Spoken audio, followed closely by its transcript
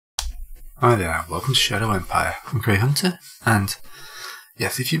Hi there, welcome to Shadow Empire. I'm Grey Hunter, and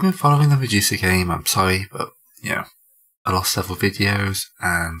yes, if you've been following the Medusa game, I'm sorry, but I lost several videos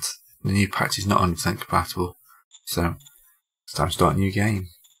and the new patch is not 100% compatible, so it's time to start a new game.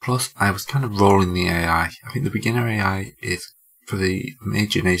 Plus, I was kind of rolling the AI. I think the beginner AI is, for the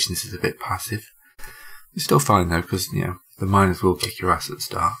major nations, is a bit passive. It's still fine though, because the miners will kick your ass at the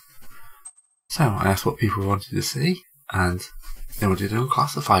start. So I asked what people wanted to see, and they wanted an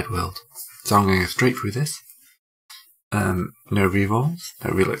unclassified world. So I'm going to go straight through this. No rerolls,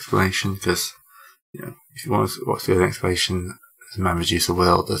 no real explanation, because if you want to watch the explanation, there's Man Medusa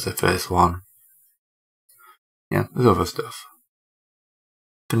World, there's the first one. Yeah, there's other stuff.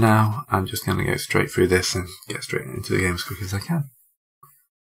 For now, I'm just going to go straight through this and get straight into the game as quick as I can.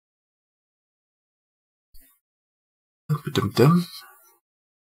 Dum-dum.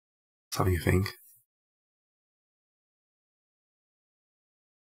 It's having a think.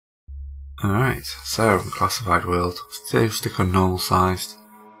 Alright, so Unclassified world. Stick on normal sized.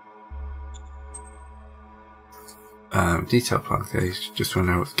 Detail plan, okay, just want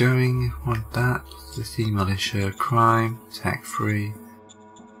to know what's going. Want that. City, militia, crime, tech free.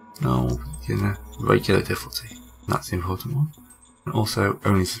 No, regular difficulty. That's the important one. And also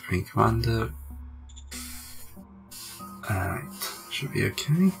only Supreme Commander. Alright, should be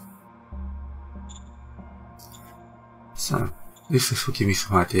okay. So, at least this will give me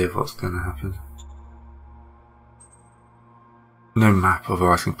some idea of what's going to happen. No map,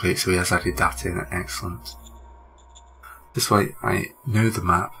 otherwise complete, so he has added that in. Excellent. This way I know the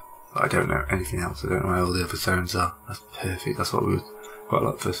map, but I don't know anything else. I don't know where all the other zones are. That's perfect. That's what we were quite a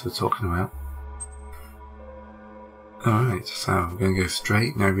lot first were talking about. Alright, so I'm going to go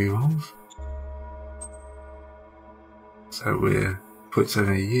straight, no rerolls. So we're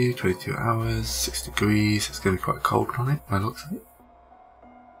 0.7 AU, 22 hours, 6 degrees. It's going to be quite cold on it by the looks of it.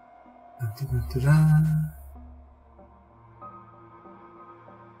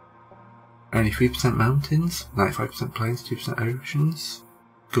 Only 3% mountains, 95% plains, 2% oceans.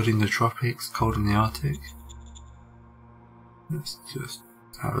 Good in the tropics, cold in the Arctic. Let's just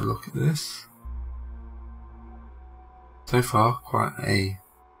have a look at this. So far, quite a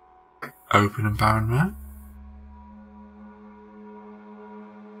open and barren map.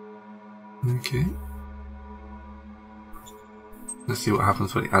 Okay. Let's see what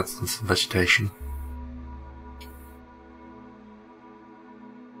happens when it adds in some vegetation.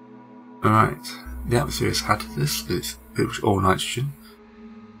 Alright, the atmosphere is hazardous, it's pretty much all nitrogen.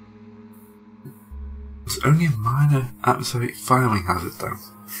 There's only a minor atmospheric farming hazard though,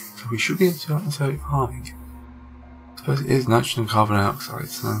 so we should be able to do atmospheric farming. I suppose it is nitrogen and carbon dioxide,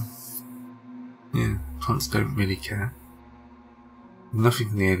 so yeah, plants don't really care. Nothing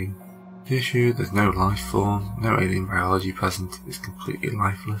in the alien tissue, there's no life form, no alien biology present, it's completely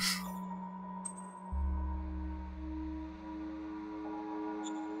lifeless.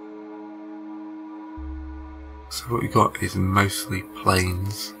 So what we got is mostly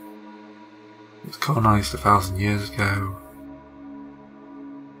plains. It was colonized 1,000 years ago.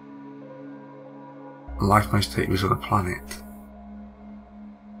 Life most take was on a planet.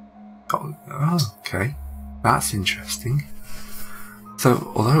 Oh, okay. That's interesting.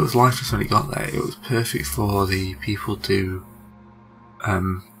 So, although it was lifeless when it got there, it was perfect for the people to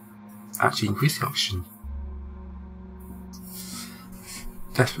actually increase the oxygen.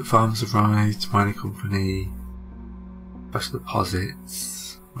 Desperate farmers arrived, mining company, special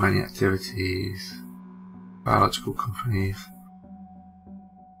deposits, mining activities, biological companies,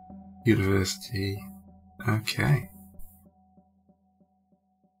 university. Okay.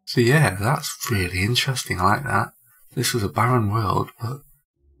 So yeah, that's really interesting, I like that. This was a barren world, but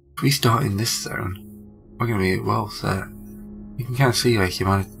if we start in this zone, we're going to be well set. You can kind of see like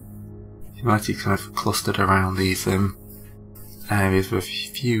humanity kind of clustered around these areas with a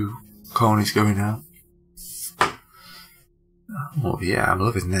few colonies going out. Oh yeah, I'm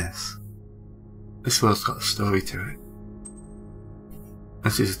loving this. This world's got a story to it.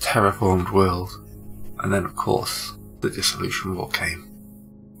 This is a terraformed world, and then of course the dissolution war came.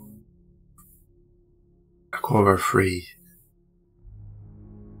 Aquara 3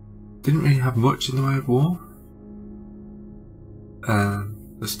 didn't really have much in the way of war.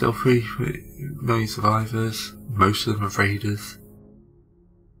 There's still 3 million survivors, most of them are raiders.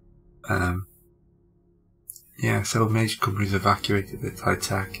 Yeah, several major companies evacuated their high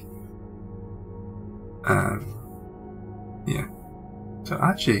tech. Yeah. So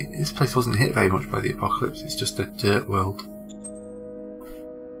actually, this place wasn't hit very much by the apocalypse, it's just a dirt world.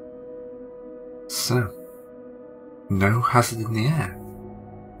 So, no hazard in the air.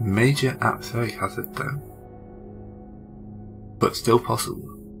 Major atmospheric hazard though. But still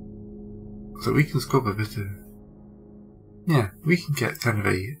possible. So we can scrub a bit of... Yeah, we can get kind of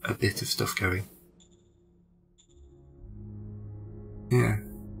a bit of stuff going. Yeah.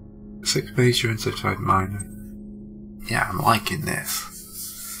 6 major and 5 minor. Yeah, I'm liking this.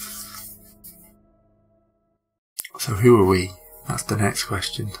 So who are we? That's the next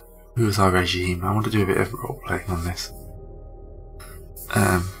question. Who is our regime? I want to do a bit of role playing on this.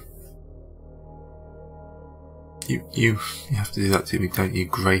 You have to do that to me, don't you?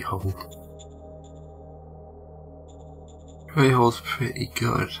 Greyhold. Greyhold's pretty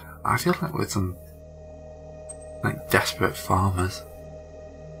good. I feel like with some like desperate farmers.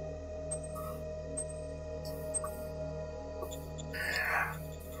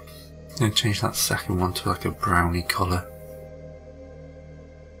 I'm going to change that second one to like a browny colour.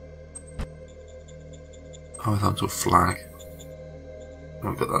 Oh, it's onto a flag.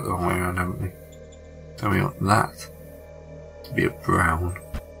 We've got that the wrong way around, haven't we? So we want that to be a brown.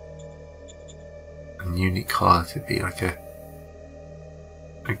 And unique colour to be like a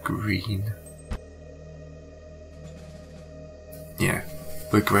green. Yeah,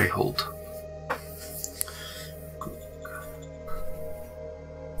 we're Greyhold.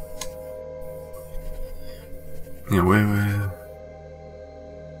 Yeah, we're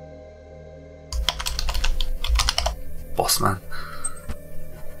boss man.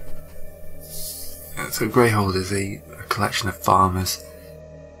 So Greyhold is a collection of farmers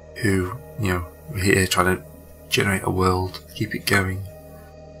who, you know, we're here trying to generate a world, keep it going.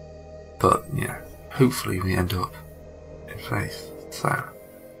 But yeah, hopefully we end up in place. So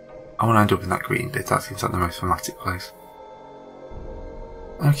I want to end up in that green bit. That seems like the most thematic place.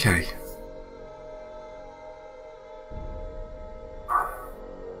 Okay.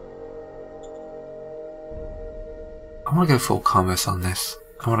 I want to go full commerce on this.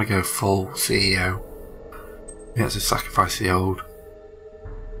 I want to go full CEO. We have to sacrifice the old.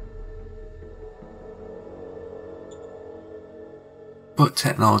 But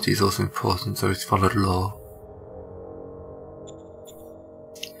technology is also important, so it's followed law.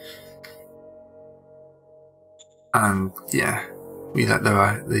 And yeah, we let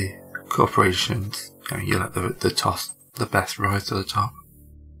the corporations, you know, you let the best rise to the top.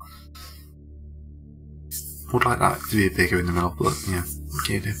 Would like that to be bigger in the middle, but yeah, what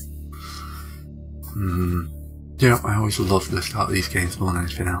can you do? Yeah, I always love the start of these games more than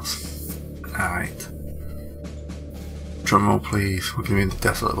anything else. Alright. Drumroll please, we're going to be in the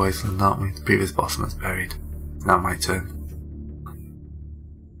desolate wasteland, aren't we? The previous bossman's buried. It's now my turn.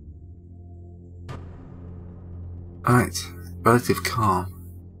 Alright, relative calm.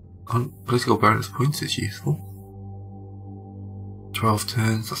 On political bonus points is useful. 12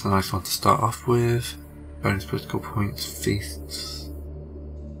 turns, that's a nice one to start off with. Bonus political points, feasts.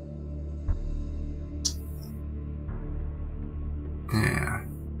 Yeah.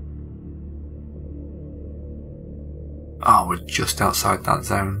 Oh, we're just outside that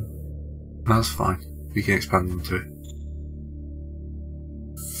zone. That's fine. We can expand into it.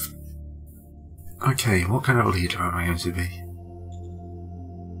 Okay, what kind of leader am I going to be?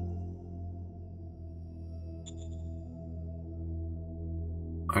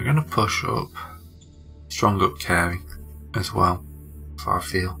 I'm going to push up, strong up caring as well, so I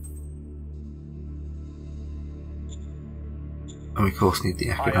feel. And we of course need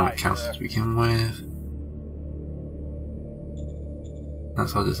the economic council to begin with.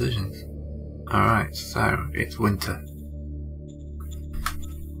 That's our decisions. Alright, so it's winter.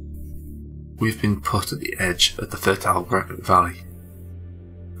 We've been put at the edge of the fertile valley.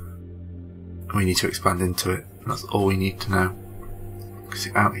 And we need to expand into it. That's all we need to know. Because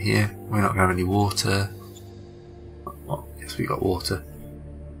out here, we're not going to have any water. Well, yes, we got water.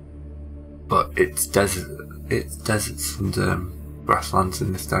 But it's desert. It's deserts and grasslands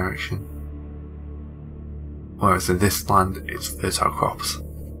in this direction. Whereas in this land, it's fertile crops.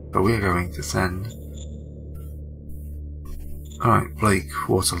 So we're going to send... Alright, Blake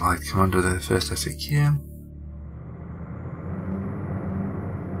Waterlight, commander of the 1st SAQ.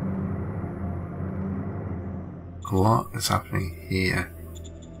 What is happening here?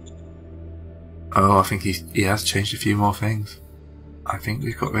 Oh, I think he has changed a few more things. I think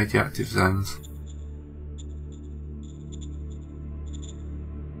we've got radioactive zones.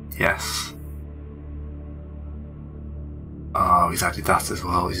 Yes. Oh, he's added that as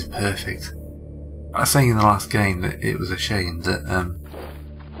well, which is perfect. I was saying in the last game that it was a shame that,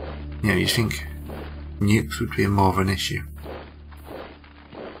 you know, you'd think nukes would be more of an issue.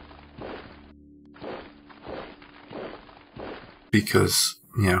 Because,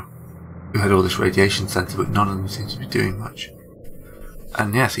 you know, we had all this radiation centre, but none of them seem to be doing much.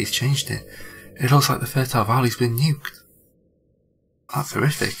 And yes, he's changed it. It looks like the fertile valley's been nuked. That's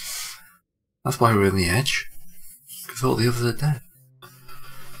horrific. That's why we're on the edge, because all the others are dead.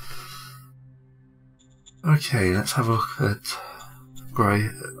 Okay, let's have a look at Grey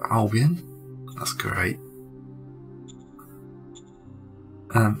Albion. That's great.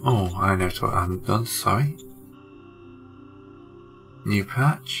 Oh, I know what I haven't done, sorry. New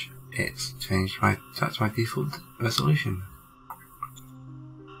patch, it's changed that's my default resolution.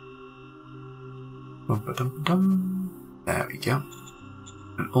 There we go.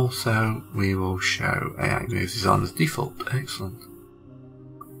 And also, we will show AI moves is on as default. Excellent.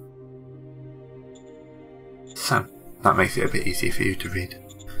 So, that makes it a bit easier for you to read.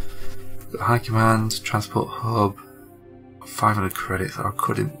 We've got high command, transport hub, 500 credits. I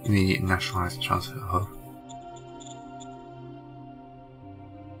could immediately nationalise the transport hub.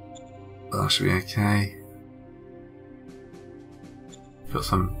 But that should be okay. Got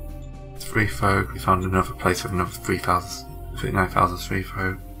some free folk. We found another place with another 39,000 free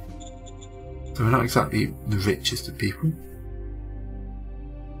folk. So we're not exactly the richest of people.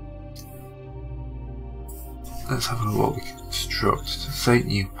 Let's have a look at what we can construct. Say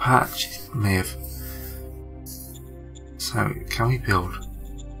new patch may have. So can we build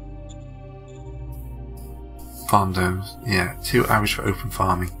farm domes? Yeah, 2 average for open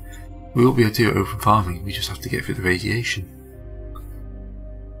farming. We will be able to do open farming, we just have to get through the radiation.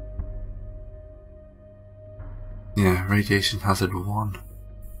 Yeah, radiation hazard 1.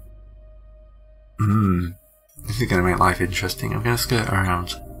 This is going to make life interesting. I'm going to skirt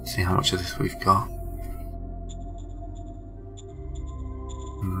around, see how much of this we've got.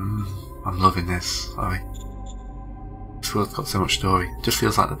 I'm loving this, sorry. This world's got so much story. It just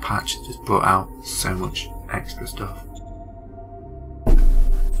feels like the patch just brought out so much extra stuff.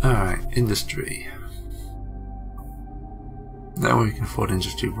 Alright, industry. Now we can afford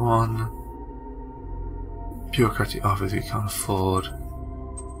industry 1. Bureaucratic office we can't afford.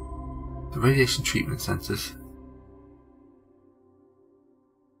 The radiation treatment centres.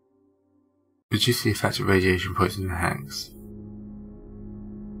 Reduce the effect of radiation poisoning in hangs.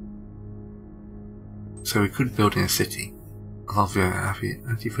 So we could build in a city. I love the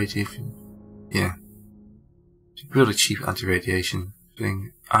anti-radiation. Yeah. To build a cheap anti-radiation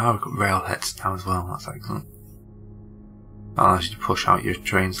thing. Oh, we've got railheads now as well, that's excellent. That allows you to push out your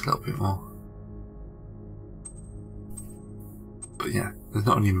trains a little bit more. But yeah, there's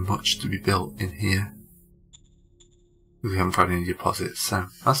not really much to be built in here. We haven't found any deposits, so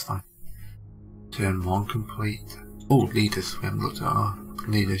that's fine. Turn 1 complete. Oh, leaders, we haven't looked at our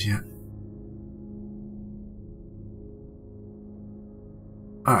leaders yet.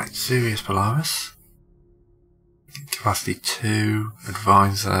 Alright, Sirius Polaris. Capacity 2,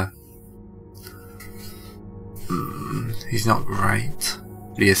 advisor. He's not great,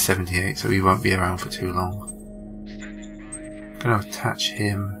 but he is 78, so he won't be around for too long. I'm going to attach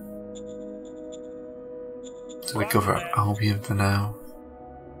him to the cover of Albion for now.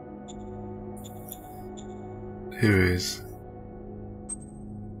 Who is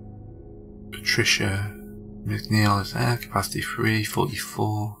Patricia McNeil is there, capacity 3,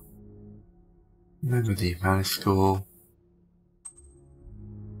 44. Remember the Managed School.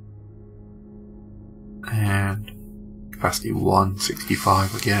 And capacity 1,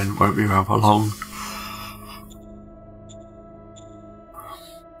 65 again, won't be around for long.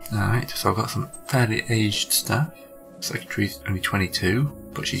 Alright, so I've got some fairly aged staff. Secretary's only 22,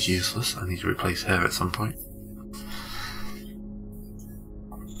 but she's useless. I need to replace her at some point.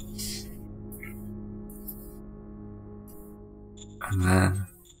 And then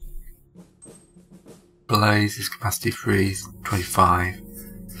Blaze is capacity 3, 25.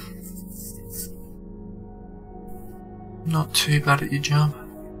 Not too bad at your job.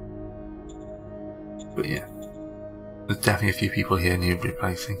 But yeah, there's definitely a few people here need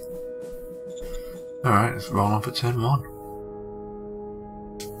replacing. Alright, let's roll on for turn 1.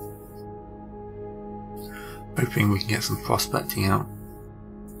 Hoping we can get some prospecting out.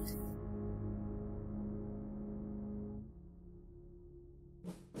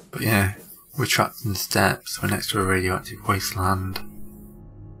 But yeah, we're trapped in the steppes, we're next to a radioactive wasteland.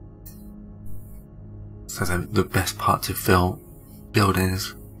 So the best part to build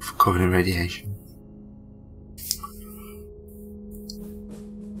is covered in radiation.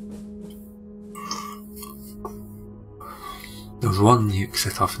 There was one nuke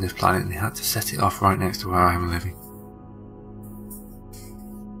set off on this planet and they had to set it off right next to where I am living.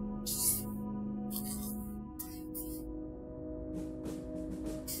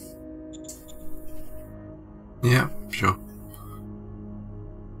 Yeah, sure.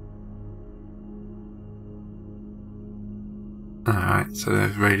 Alright, so the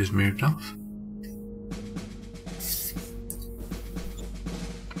raiders moved off.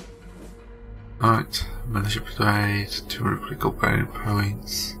 Alright, militia parade, 200 critical bone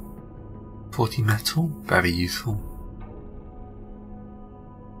points, 40 metal, very useful.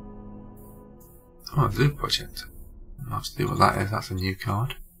 Oh, a blue project. I'll have to do what that is, that's a new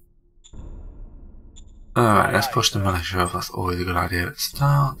card. Alright, let's push the militia off, that's always a good idea at the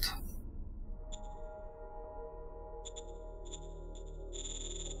start.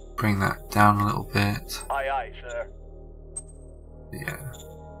 Bring that down a little bit. Aye, aye, sir. Yeah.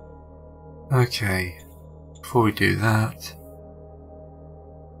 Okay, before we do that,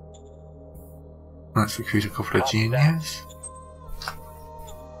 let's recruit a couple of juniors.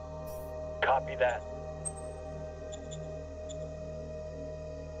 Copy that.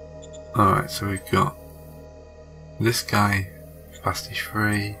 Alright, so we've got this guy, capacity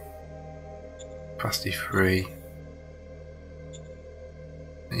 3, capacity 3.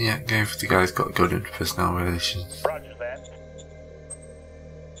 Yeah, going for the guy who's got good interpersonal relations. Roger that.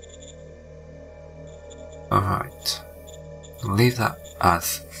 Alright, I'll leave that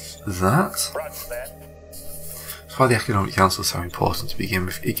as that. Roger that. That's why the Economic Council is so important to begin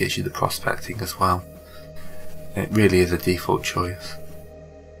with. It gives you the prospecting as well. It really is a default choice.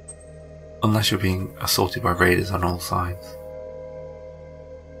 Unless you're being assaulted by raiders on all sides.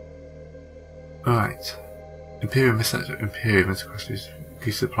 Alright. Imperial Mr.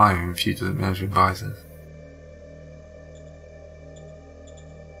 Increase supply of few doesn't manage advisors.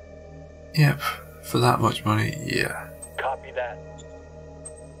 Yep, for that much money, yeah. Copy that.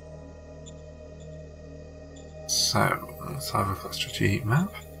 So, let's have a look at strategic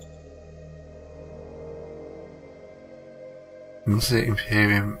map. Muncie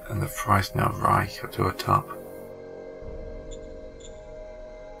Imperium and the Freisner Reich up to a top.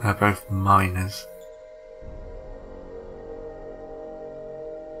 They're both miners.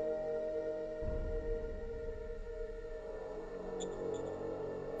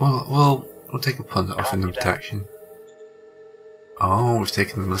 We'll take a punt at offering them protection. Oh, we've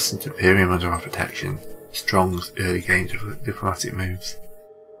taken the Militant Imperium under our protection. Strong's early game diplomatic moves.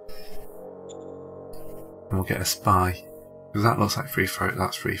 And we'll get a spy. Because that looks like free folk,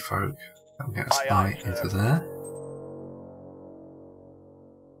 that's free folk. We'll get a spy into there.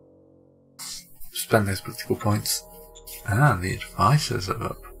 Spend those political points. Ah, the advisors are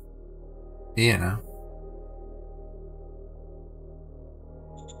up. Here now.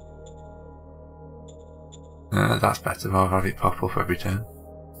 That's better, I'll have it pop up every turn.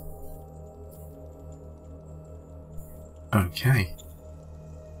 Okay.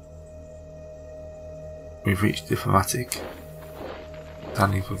 We've reached diplomatic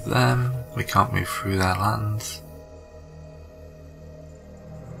standing with them. We can't move through their lands.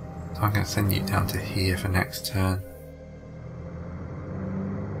 So I'm going to send you down to here for next turn.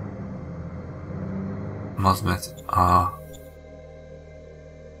 Mosmet are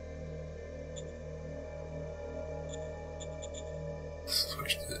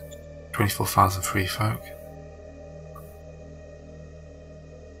switch to 24,000 free folk.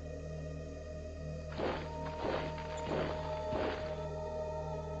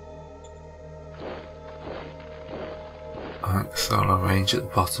 Alright, the solar range at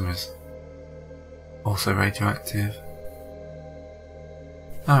the bottom is also radioactive.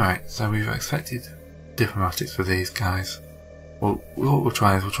 Alright, so we've expected diplomatics for these guys. What we'll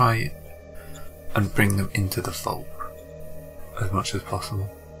try and bring them into the fold as much as possible.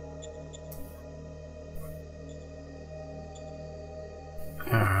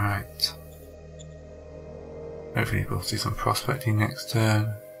 Alright. Hopefully we'll see some prospecting next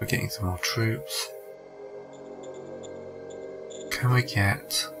turn. We're getting some more troops. Can we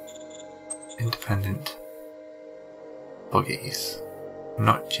get independent buggies?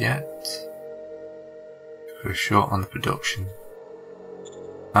 Not yet. We're short on the production.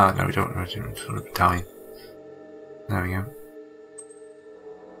 Ah, no, we don't want a battalion. There we go.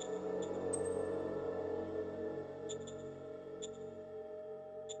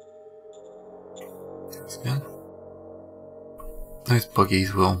 That's good. Those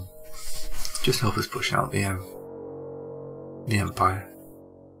buggies will just help us push out the Empire.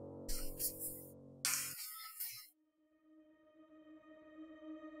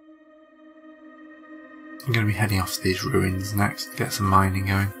 I'm going to be heading off to these ruins next to get some mining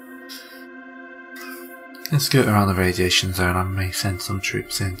going. Let's skirt around the radiation zone. I may send some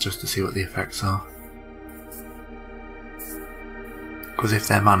troops in just to see what the effects are. Because if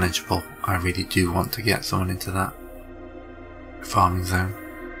they're manageable, I really do want to get someone into that farming zone.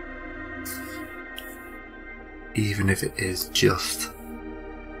 Even if it is just...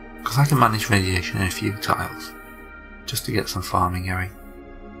 because I can manage radiation in a few tiles. Just to get some farming going.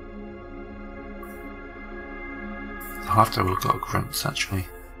 I'll have to have a look at grunts actually.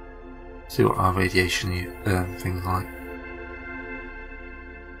 See what our radiation things like.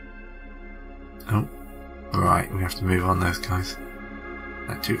 Oh, right, we have to move on those guys.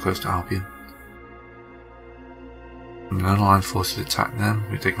 They're too close to Albion. When Allied forces attack them,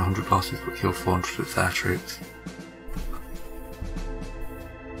 we take 100 losses but kill 400 of their troops.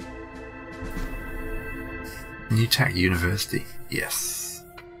 New Tech University, yes.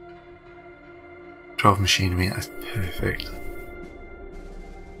 12 machinery, that's perfect.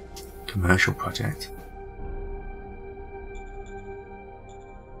 Commercial project.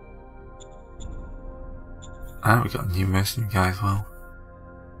 And we've got a new mercenary guy as well.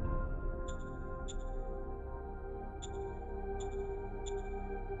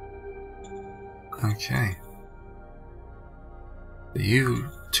 Okay. So you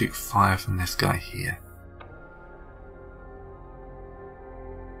took fire from this guy here.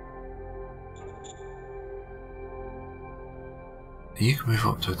 You can move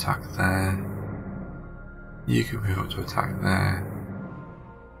up to attack there. You can move up to attack there.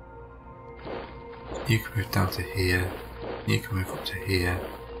 You can move down to here. You can move up to here.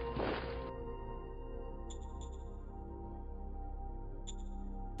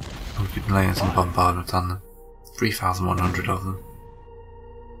 And we could lay some bombardment on them. 3,100 of them.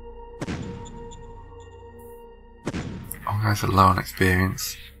 Our guys are low on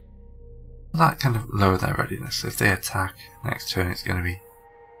experience. That kind of lower their readiness. If they attack next turn, it's going to be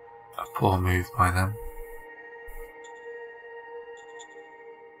a poor move by them.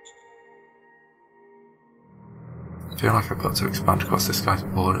 I feel like I've got to expand across this guy's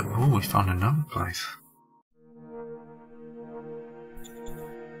border. Oh, we found another place.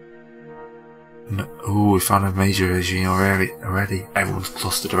 No, oh, we found a major regime already. Everyone's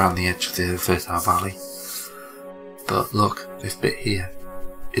clustered around the edge of the fertile valley. But look, this bit here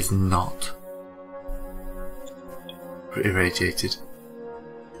is not irradiated.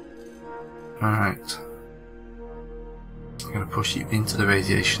 Alright. I'm going to push you into the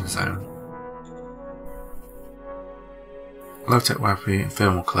radiation zone. Low-tech weaponry and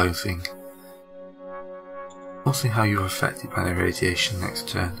thermal clothing. We'll see how you're affected by the radiation next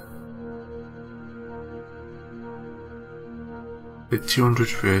turn. With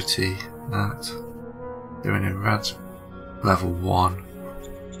 230, that they're in a red level 1.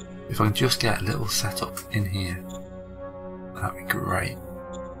 If I can just get a little setup in here, that'd be great.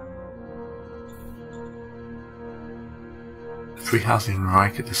 3 housing in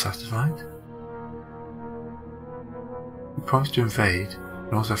Iget dissatisfied. We promised to invade,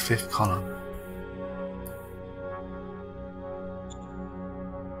 and also a 5th column.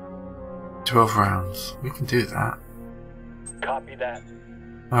 "12 rounds, we can do that." Copy that.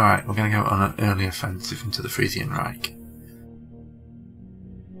 Alright, we're going to go on an early offensive into the Frisian Reich.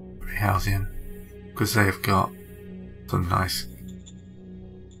 Rehousing, because they have got some nice.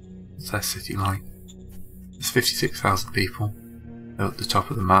 What's their city like? There's 56,000 people. They're at the top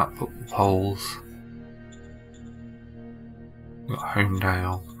of the map, up the poles. We've got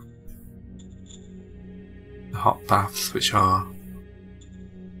Homedale. The hot baths, which are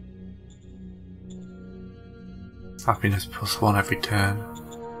happiness +1 every turn.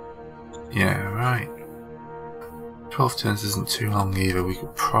 Yeah, right. 12 turns isn't too long either. We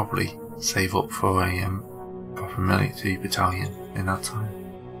could probably save up for a proper military battalion in that time.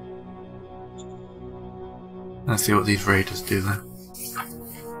 Let's see what these raiders do then.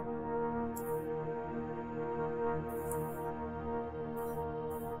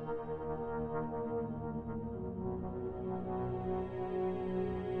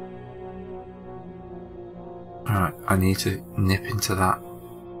 Alright, I need to nip into that,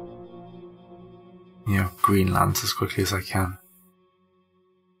 Greenland as quickly as I can.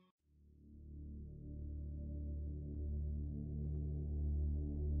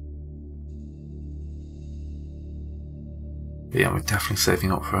 But yeah, we're definitely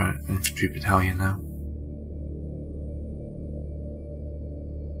saving up for an infantry battalion now.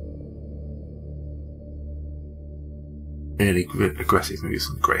 Really aggressive moves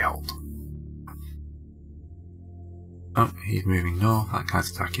from Greyhold. Oh, he's moving north, that guy's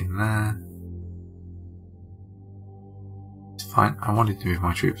attacking there. It's fine, I wanted to move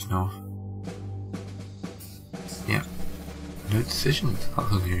my troops north. Yeah, no decisions,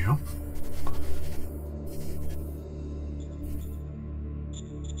 that's unusual.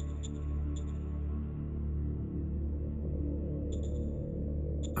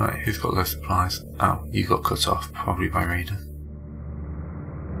 Right, who's got low supplies? Oh, you got cut off, probably by raiders.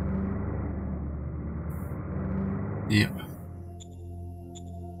 Yep.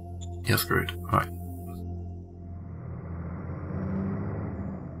 You're screwed. Right.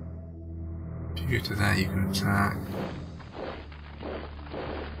 If you go to there, you can attack.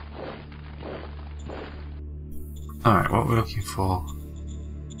 Alright, what we're looking for,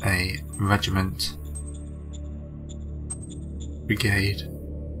 a regiment, brigade,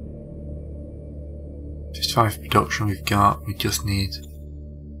 55 production we've got, we just need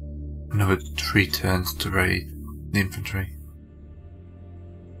another 3 turns to raid the infantry.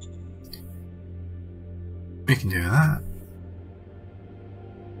 We can do that.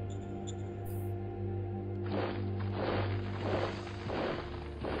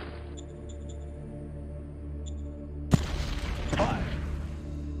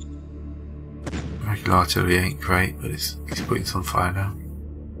 Regular artillery ain't great, but it's putting some fire down.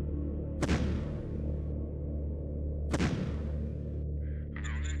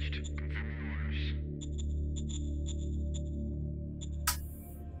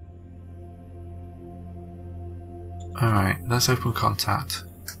 Alright, let's open contact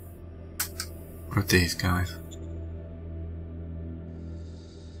with these guys.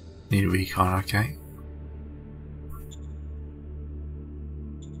 Need a recon, okay.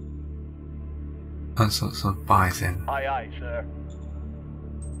 Let's put some buys in. Aye, aye, sir.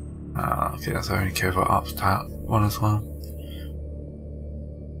 Okay, that's only care about ops type one as well.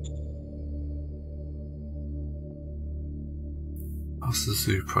 What's the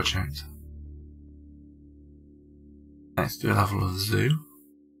zoo project? Let's do a level of zoo.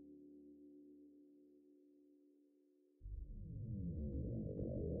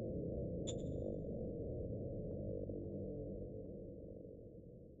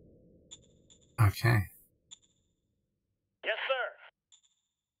 Okay. Yes, sir.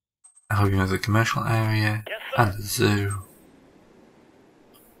 Now we have a commercial area Yes, sir. and a zoo.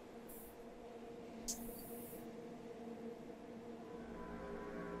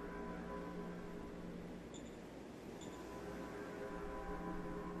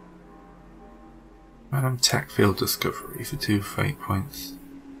 Random tech field discovery for 2 fate points.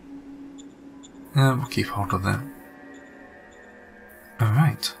 We'll keep hold of them.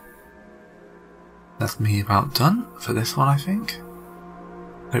 Alright. That's me about done for this one, I think.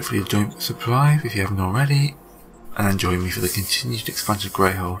 Hopefully you'll join subscribe if you haven't already, and then join me for the continued expansion of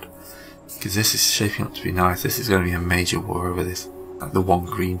Greyhold, because this is shaping up to be nice. This is going to be a major war over this, like the one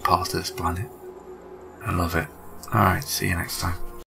green part of this planet. I love it. Alright, see you next time.